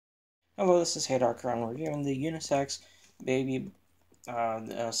Hello, this is Haydarker. I'm reviewing the unisex baby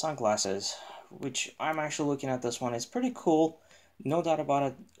sunglasses, which I'm actually looking at this one. It's pretty cool, no doubt about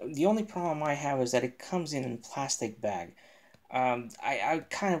it. The only problem I have is that it comes in a plastic bag. I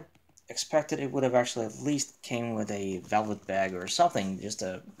kind of expected it would have actually at least came with a velvet bag or something just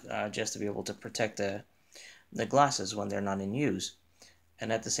to be able to protect the glasses when they're not in use.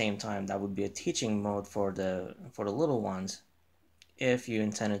 And at the same time, that would be a teaching mode for the little ones if you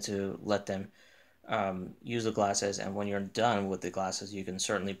intended to let them use the glasses, and when you're done with the glasses, you can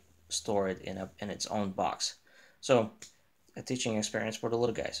certainly store it in its own box. So, a teaching experience for the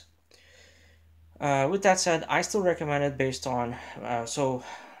little guys. With that said, I still recommend it based on. So,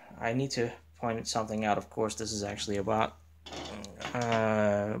 I need to point something out. Of course, this is actually about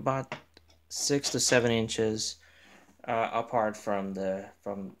 6 to 7 inches apart from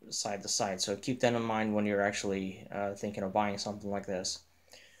side to side. So keep that in mind when you're actually thinking of buying something like this.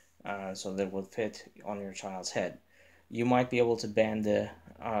 So that will fit on your child's head. You might be able to bend the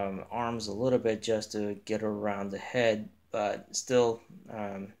arms a little bit just to get around the head, but still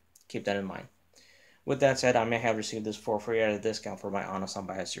keep that in mind. With that said, I may have received this for free at a discount for my honest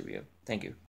unbiased review. Thank you.